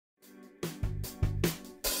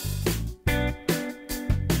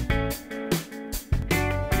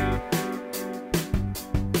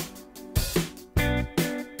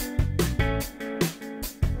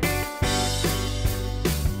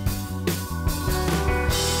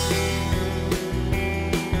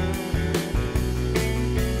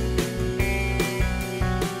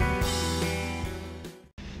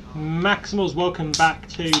Maximals, welcome back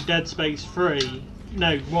to Dead Space 3.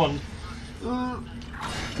 No, 1.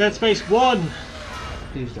 Dead Space 1!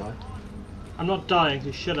 Please die. I'm not dying,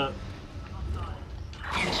 just shut up.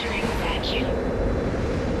 Entering vacuum.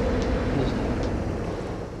 Please die.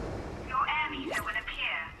 Your air meter will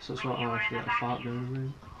appear. So it's not hard to let a fart go in the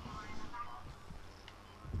room.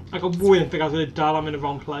 I got weird and think I was going to die, I'm in the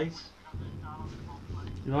wrong place.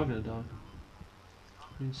 You are going to die.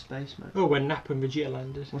 You're in space, mate. Oh, when Nappa and Vegeta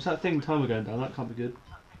landed. What's that thing timer going down? That can't be good.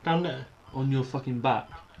 Down there? On your fucking back.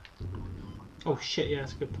 Oh shit, yeah,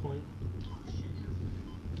 that's a good point.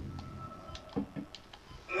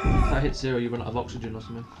 If that hits 0, you run out of oxygen or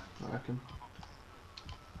something, I reckon.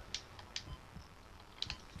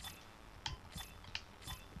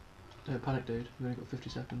 Don't panic, dude. We've only got 50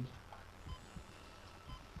 seconds.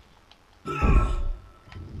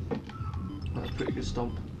 That's a pretty good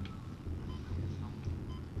stomp.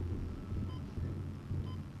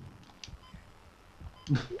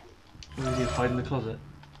 What did you hide in the closet?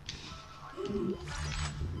 I'm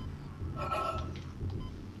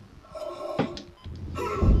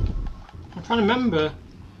trying to remember.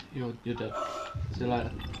 You're dead. See you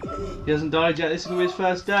later. He hasn't died yet. This is going to be his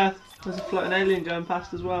first death. There's a floating alien going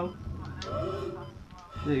past as well.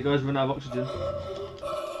 Yeah, you guys run out of oxygen.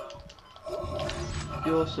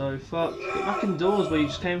 You're so fucked. Get back indoors where you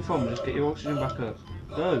just came from. Just get your oxygen back up.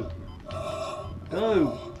 Go.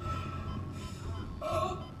 Go.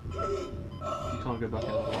 You can't go back in.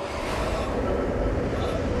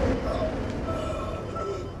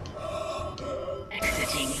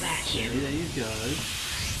 Exiting vacuum. There you go.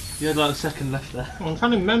 You had like a second left there. I'm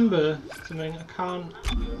trying to remember something, I can't...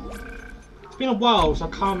 It's been a while, so I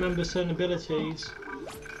can't remember certain abilities.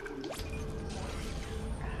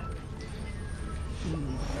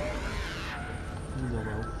 Oh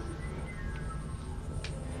well.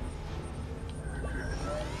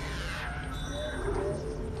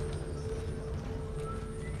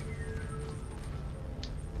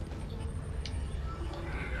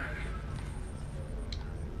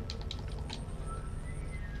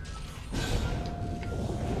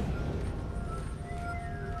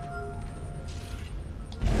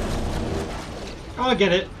 Oh, I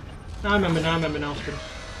get it. Now I remember now, Austin.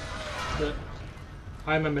 But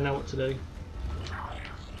I remember now what to do.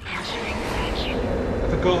 Entering vacuum. I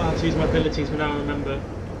forgot how to use my abilities, but now I remember.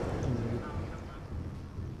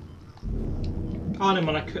 Oh, never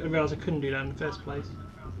mind, I realised I couldn't do that in the first place.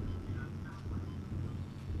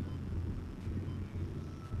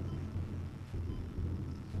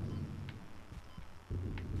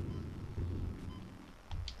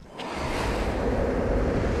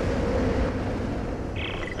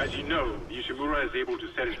 As you know, Ishimura is able to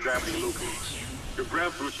set his gravity locally. Your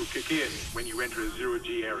grav boost will kick in when you enter a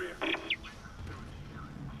zero-G area.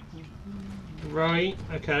 Right,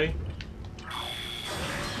 okay.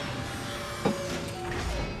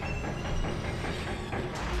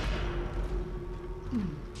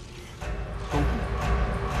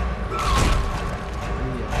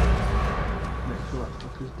 Make sure that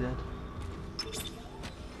fucker's dead.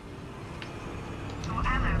 Your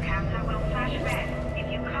ammo counter will flash red if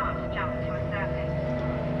you can't jump to a surface.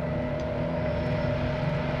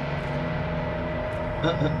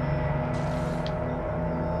 What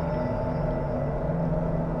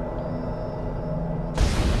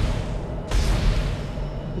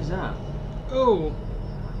is that? Oh!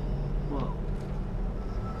 What?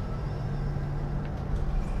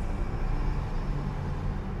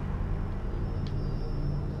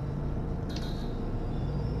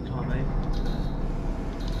 Can't mate.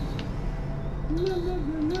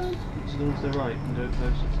 Just go to the right and go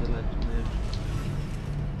closer to the ledge on the edge.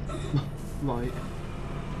 Right.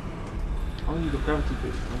 Oh, you've got gravity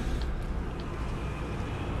boost, right?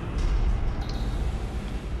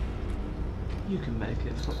 You can make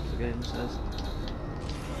it, fuck what the game says.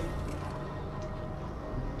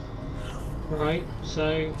 Right,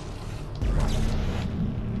 so...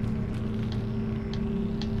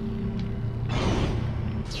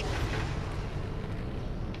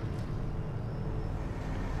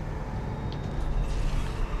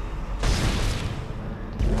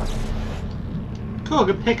 Cool, I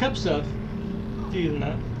could pick up stuff. Using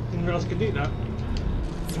that. Didn't realise I could do that.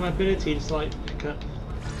 It's my ability to just like pick up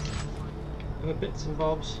other bits and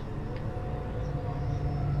bobs.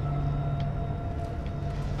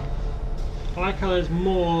 I like how there's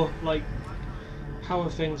more like power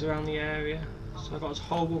things around the area. So I've got this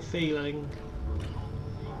horrible feeling.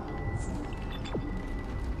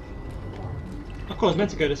 Of course, I was meant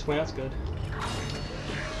to go this way, that's good.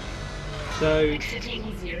 So,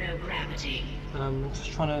 Exiting zero gravity. I'm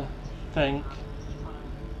just trying to think.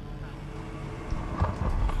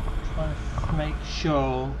 trying to make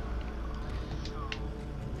sure.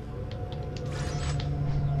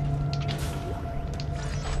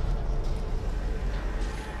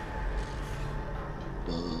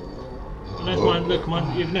 Mine, look,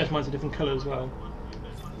 mine, you've noticed mine's a different colour as well.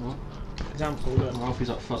 What? Example, look. Ralphie's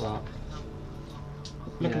like, fuck that.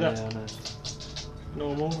 Look Yeah, at that. yeah, I know.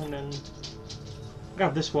 Normal, and then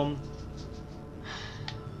grab this one.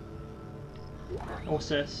 What's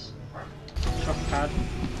this? Shock pad.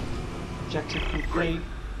 Objective complete. Great.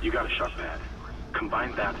 You got a shock pad.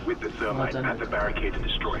 Combine that with the thermite at the barricade to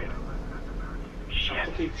destroy it.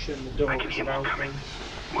 Shit. Keep shutting the door. I can hear more coming.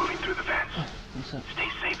 Moving through the vents. What's that? Stay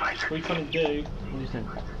safe, Isaac. What are you trying to do? What do you think?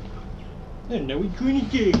 I don't know what you're trying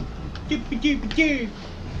to do. Doopy doopy doo.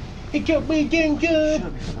 He took me down Shut job.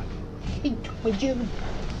 up, you fuck. He took my job.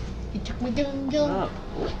 He took me down job.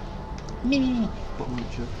 Oh, Me. bottom of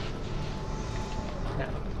the chip. No,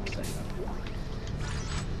 say that.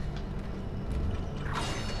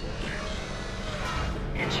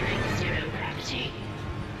 Entering zero gravity.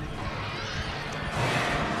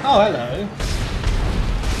 Oh, hello.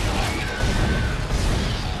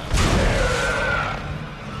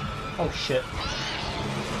 Oh shit.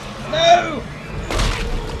 No!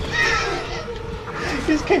 He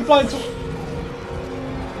just came flying to...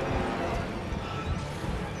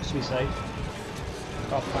 Just to be safe.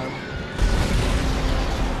 Got found.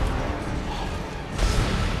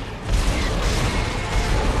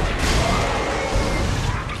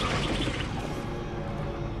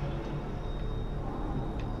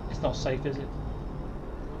 It's not safe, is it?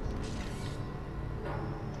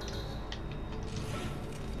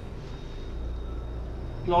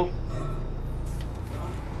 Lol.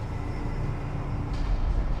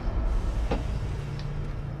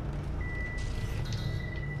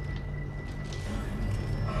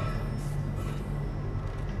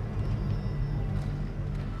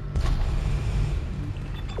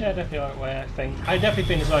 Yeah, definitely the right way, I think. I definitely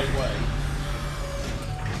think it's the right way.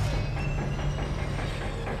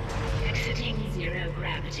 Exiting zero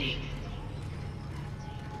gravity.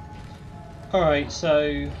 Alright, so...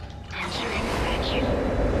 Entering vacuum.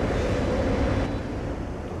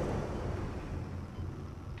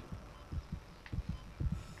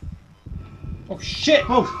 Oh shit!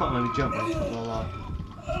 Oh fuck, let me jump. Well,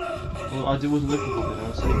 well, I wasn't looking for it. I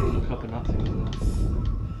was saying to look up and nothing.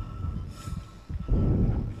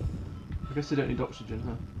 I guess they don't need oxygen,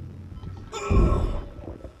 huh?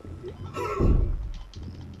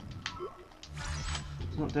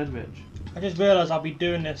 It's not dead, Rich. I just realised I'll be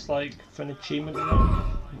doing this like for an achievement, you know?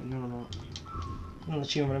 What, you're not. Not an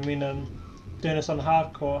achievement, I mean doing this on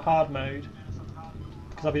hardcore, hard mode.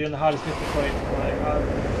 Because I'll be doing the hardest difficulty for like hard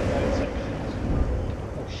mode sections.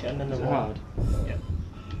 Oh shit, and then Is the it one. hard? Yeah.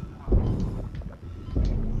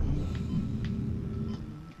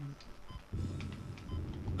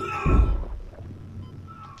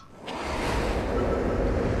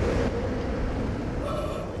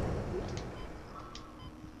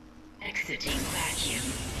 Exiting vacuum.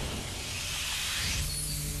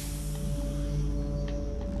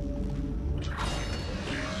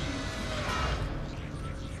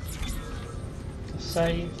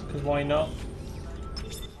 Save, because why not?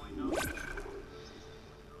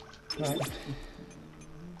 Right.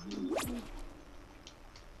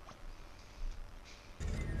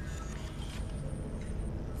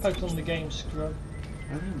 Focus on the game, scrub.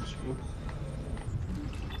 I don't know, scrub.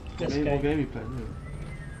 This What game. game you playing? No.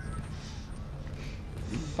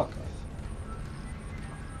 Fuck off.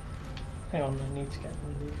 Hang on, I need to get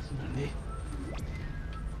one of these.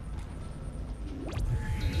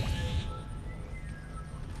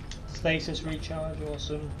 Stasis recharge,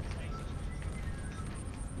 awesome.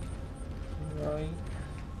 Right.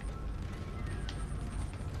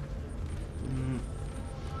 Mm.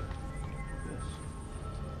 Yes.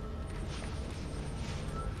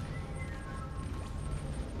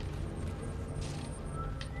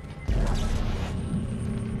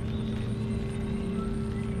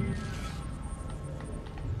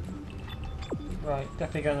 Right,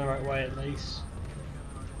 definitely going the right way at least.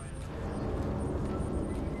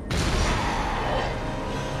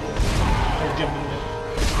 Don't jump in it.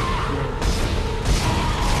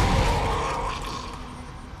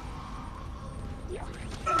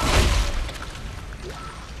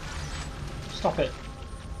 Stop it.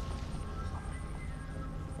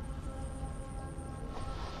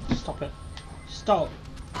 Stop it. Stop.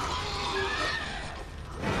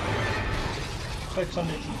 Focus on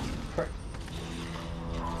the prick.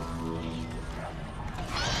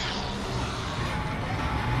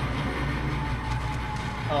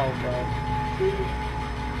 Oh god.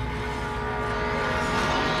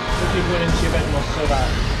 If you run into your bed, so bad.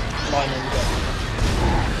 line on the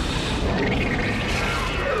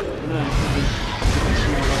No, it's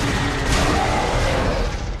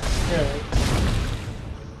Really?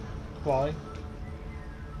 Why?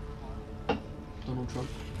 Donald Trump.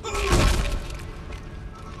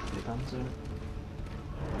 Big answer.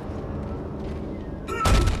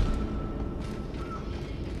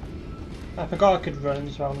 I forgot I could run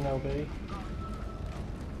as well in LB.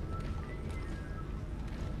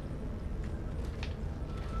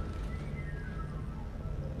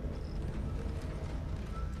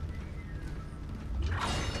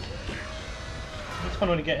 I just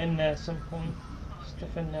want to get in there at some point.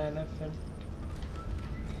 Stuff in there and everything.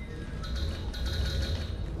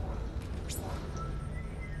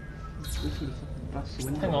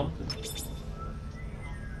 Hang on.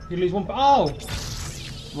 You lose one. Oh!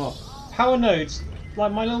 What? Power nodes.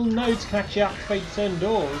 Like my little nodes can actually activate certain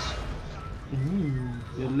doors.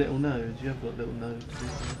 Your little nodes. You have got little nodes.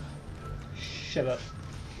 Shut up.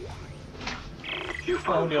 You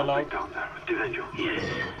found Audio something log. down there, didn't you? Yes,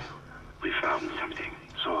 we found something.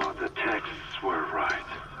 So the texts were right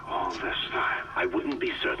all this time. I wouldn't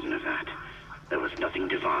be certain of that. There was nothing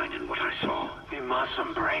divine in what I saw. We must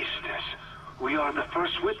embrace this. We are the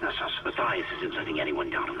first witnesses. Matthias isn't letting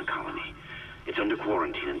anyone down in the colony. It's under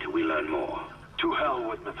quarantine until we learn more. To hell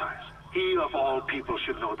with Matthias. He of all people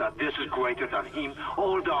should know that this is greater than him,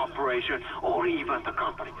 or the operation, or even the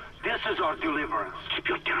company. This is our deliverance. Keep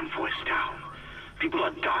your damn voice down. People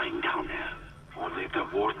are dying down there. Only the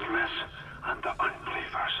worthless and the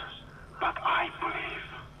unbelievers. But I believe.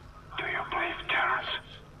 Do you believe, Terrence?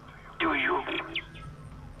 Do you?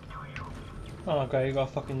 Oh great, you got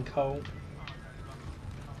a fucking coal.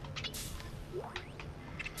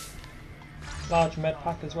 Large med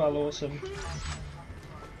pack as well, awesome.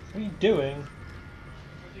 What are you doing?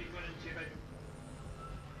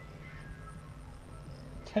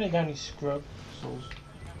 Turn it down, you scrub. Souls.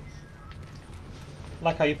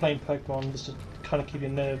 Like how you're playing Pokemon, just to kind of keep your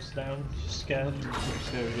nerves down. Just scared. It's a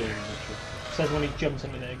scary game, actually. Says when he jumps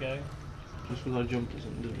in, there you go. Just because I jumped at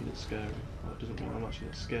something doesn't mean it's scary. Well, it doesn't mean I'm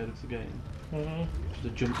actually scared of the game. Mhm. Just a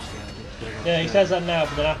jump scare. Yeah, he says that now,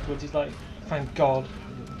 but then afterwards he's like, "Thank God."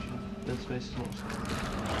 Dead Space is not scary.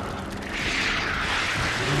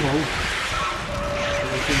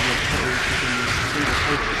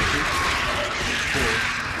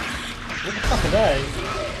 What the fuck are they?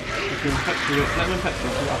 If you infect you, let me infect you,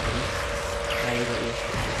 see what happens. Oh, they got you.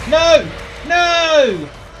 No! No!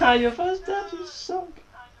 Ah, your first death, you suck.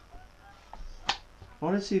 I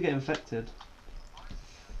wanted to see you get infected.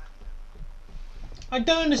 I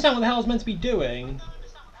don't understand what the hell I was meant to be doing.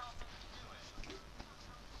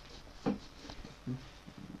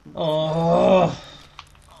 Oh.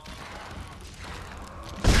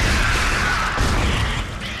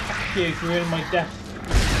 Fuck you for ruining my death.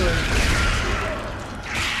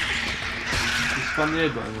 You spun the A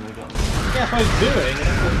button when I got them. Yeah, that's what I was doing, and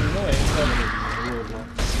that's what's annoying.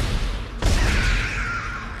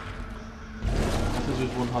 Because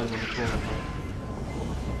there's one hiding on the corner.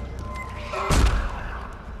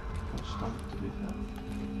 Quite stumped, to be fair.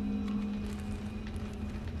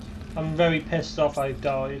 I'm very pissed off I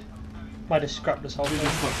died. Might have scrapped this whole You just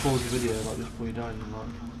thing. like pause the video like just before you died and like,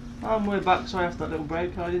 and we're back, sorry after that little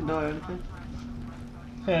break, I didn't die or anything.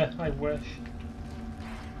 Yeah, I wish.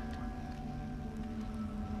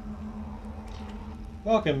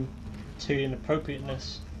 Welcome to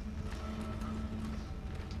inappropriateness.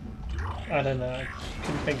 I don't know, I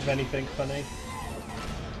couldn't think of anything funny.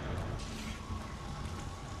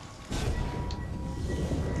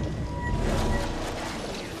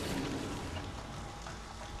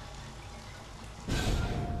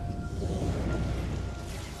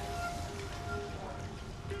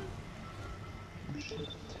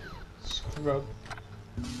 Scrub.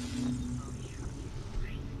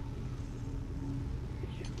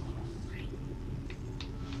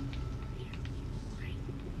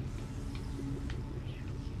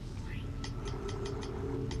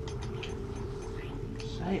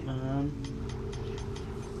 Say it, man.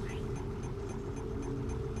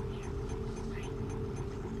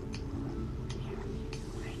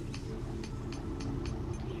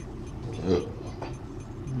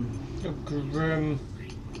 You're grim.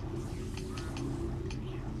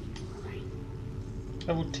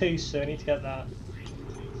 Level 2, so I need to get that.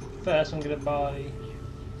 First I'm going to buy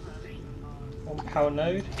one power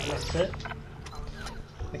node, and that's it.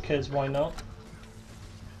 Because why not?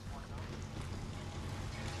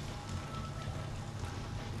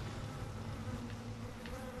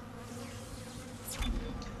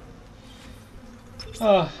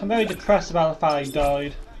 Oh, I'm very depressed about the fact I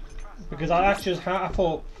died. Because I actually I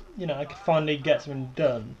thought, you know, I could finally get something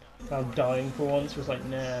done. I'm dying for once. Was like,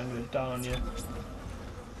 nah, I'm gonna die on you.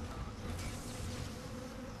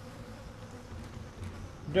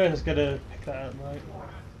 I'm just gonna pick that up, right?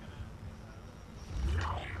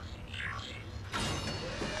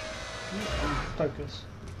 Focus.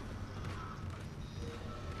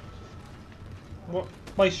 What?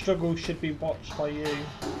 My struggle should be watched by you,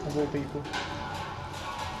 of all people.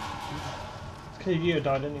 It's because you had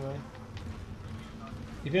died anyway.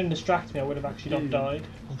 If you didn't distract me, I would have actually not died.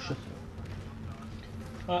 Oh, shut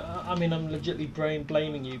up. I mean, I'm legitimately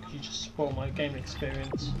blaming you because you just spoiled my gaming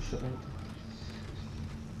experience. Oh, shut up.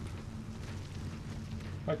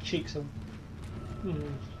 My cheeks are...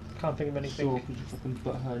 can't think of anything. So, because you fucking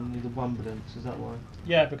butt her and need the wambulance, is that why?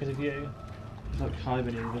 Yeah, because of you. It's like Kyber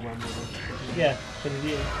needed the wambulance. Yeah, because of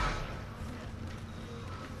you.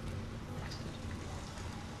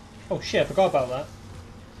 Oh shit, I forgot about that.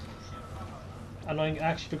 And I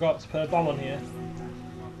actually forgot to put a bomb on here.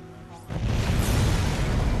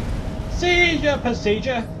 Seizure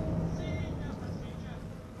procedure!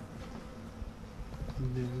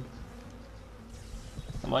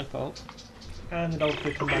 Not my fault. And the dogs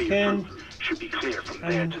will come back in. Should be clear from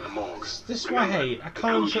there And to the morgue. this is what I hate. I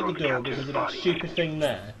can't shut the door because of that stupid thing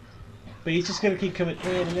there. But he's just going to keep coming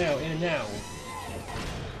in and out, in and out.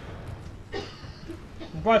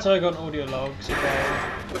 Right, so I got an audio log, so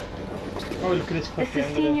oh, look at this This quickly.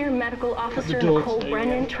 is Senior Medical Officer door Nicole to-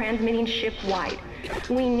 Brennan transmitting ship-wide.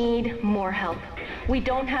 We need more help. We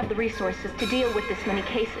don't have the resources to deal with this many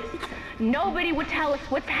cases. Nobody would tell us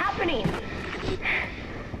what's happening.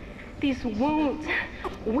 These wounds,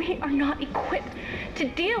 we are not equipped to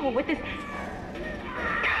deal with this.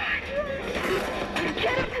 God.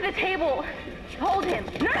 Get him to the table. Hold him.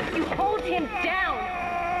 None of you hold him down.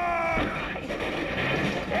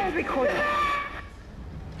 And record him.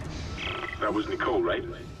 That was Nicole, right?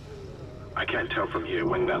 I can't tell from here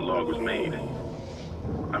when that log was made.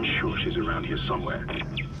 I'm sure she's around here somewhere.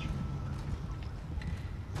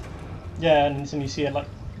 Yeah, and then you see her like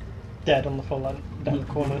dead on the floor, like down the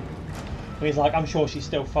corner. And he's like, I'm sure she's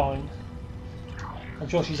still fine. I'm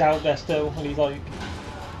sure she's out there still. And he's like,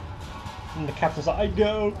 and the captain's like, I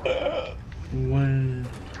go. When?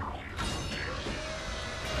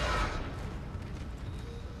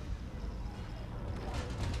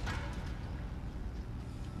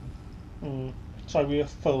 So we are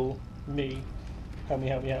full. Me. Help me,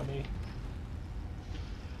 help me, help me.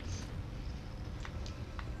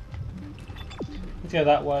 Let's go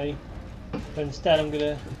that way. But instead I'm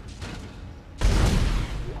gonna...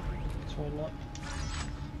 Why not?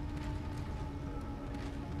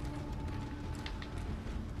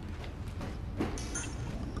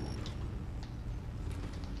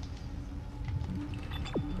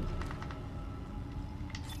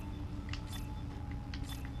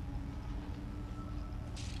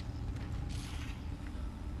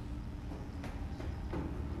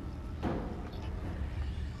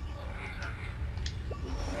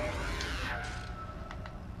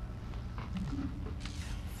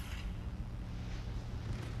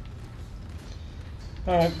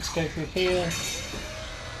 Alright, let's go through here.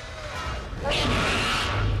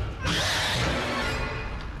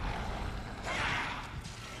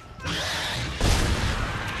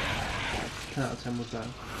 10 out of 10 was that.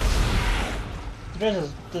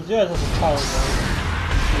 The Zeus has a child though.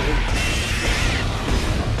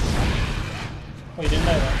 Oh, you didn't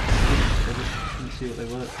know that? I just didn't see what they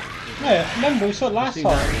were. No, remember we saw it last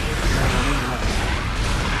time.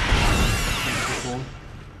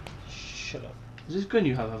 Shut up. Does this gun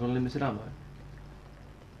you have unlimited ammo?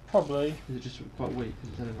 Probably. Is it just quite weak because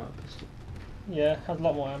it's only like a pistol? Yeah, has a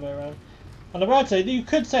lot more ammo around. On the right side, you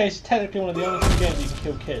could say it's technically one of the only games you can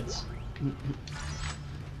kill kids.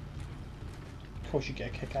 Of course you get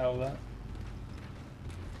a kick out of that.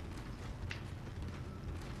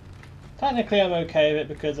 Technically I'm okay with it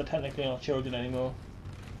because they're technically not children anymore.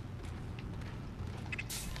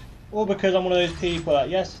 Or because I'm one of those people that,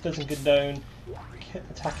 yes, it doesn't condone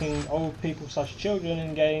attacking old people / children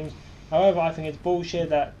in games. However, I think it's bullshit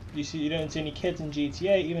that you don't see any kids in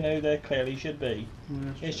GTA, even though there clearly should be.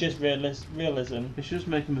 It's just realism. They should just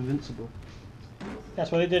make them invincible. That's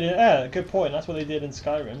what they did in... good point. That's what they did in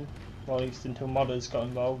Skyrim. Well, at least until modders got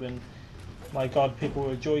involved, and my god, people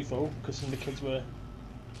were joyful because some of the kids were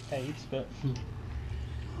AIDS, but...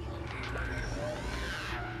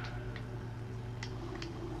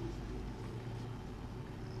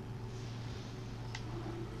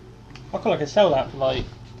 I feel like I could sell that for like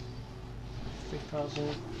 3,000.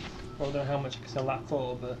 Well, I don't know how much I can sell that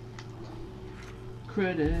for, but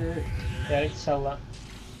Credit. yeah, I need to sell that.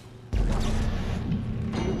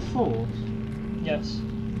 Force? Yes.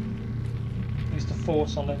 You likes to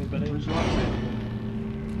force on everybody. Where's the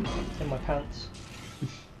lightsaber? In my pants.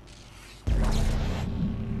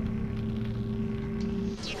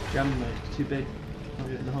 Jam mode, it's too big. I'll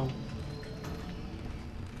get it in the hole.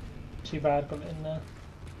 Too bad, got it in there.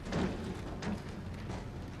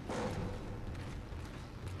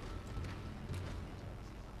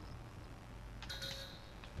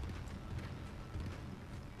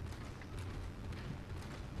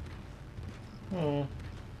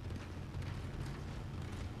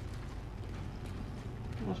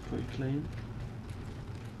 That's pretty clean.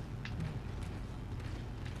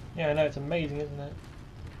 Yeah, I know, it's amazing, isn't it?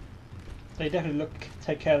 They definitely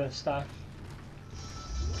take care of their staff.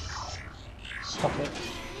 Stop it.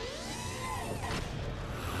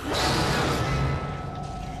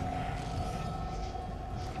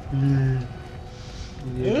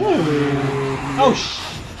 Oh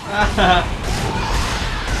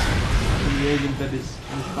The alien babies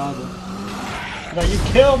and his father. no, you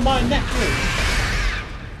killed my nephew!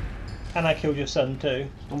 And I killed your son too.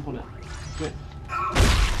 Stomp on it. Quick.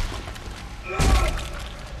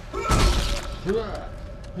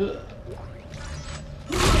 The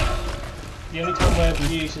only time where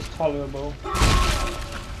abuse is tolerable.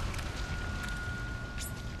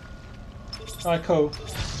 Alright, cool.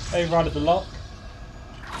 Overrided the lock.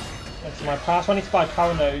 That's my pass. I need to buy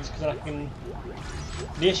power nodes because I can.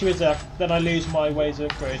 The issue is that then I lose my ways of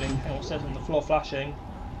upgrading. And what says on the floor flashing?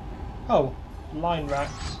 Oh, line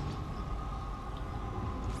racks.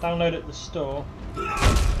 Download at the store.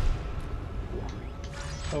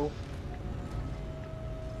 Cool.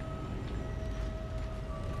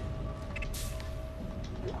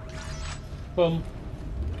 Boom.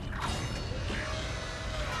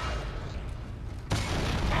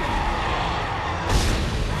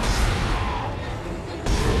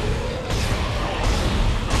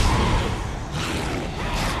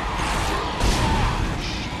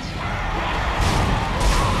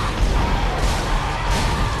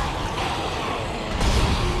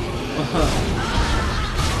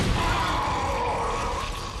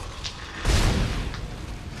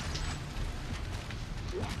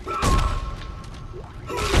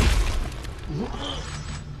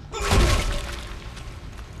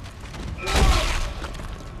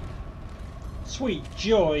 Sweet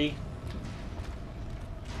joy.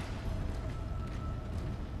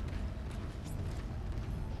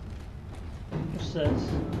 What's this?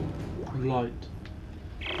 Light.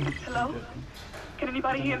 Hello? Can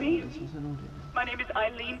anybody hear me? My name is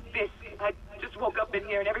Eileen Fisk. I just woke up in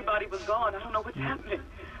here and everybody was gone. I don't know what's happening.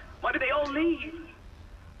 Why did they all leave?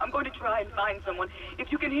 I'm going to try and find someone.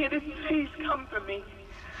 If you can hear this, please come for me.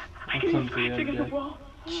 I hear you scratching in the wall.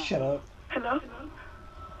 Shut up. Hello?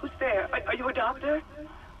 Who's there? Are you a doctor?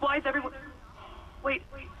 Why is everyone... Wait,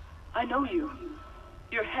 I know you.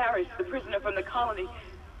 You're Harris, the prisoner from the colony.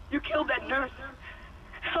 You killed that nurse.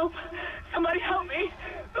 Help! Somebody help me!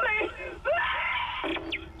 Please!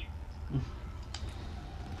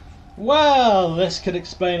 Well, this could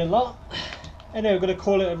explain a lot. Anyway, we're going to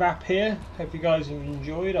call it a wrap here. Hope you guys have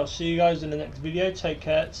enjoyed. I'll see you guys in the next video. Take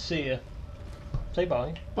care. See ya. Say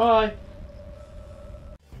bye. Bye.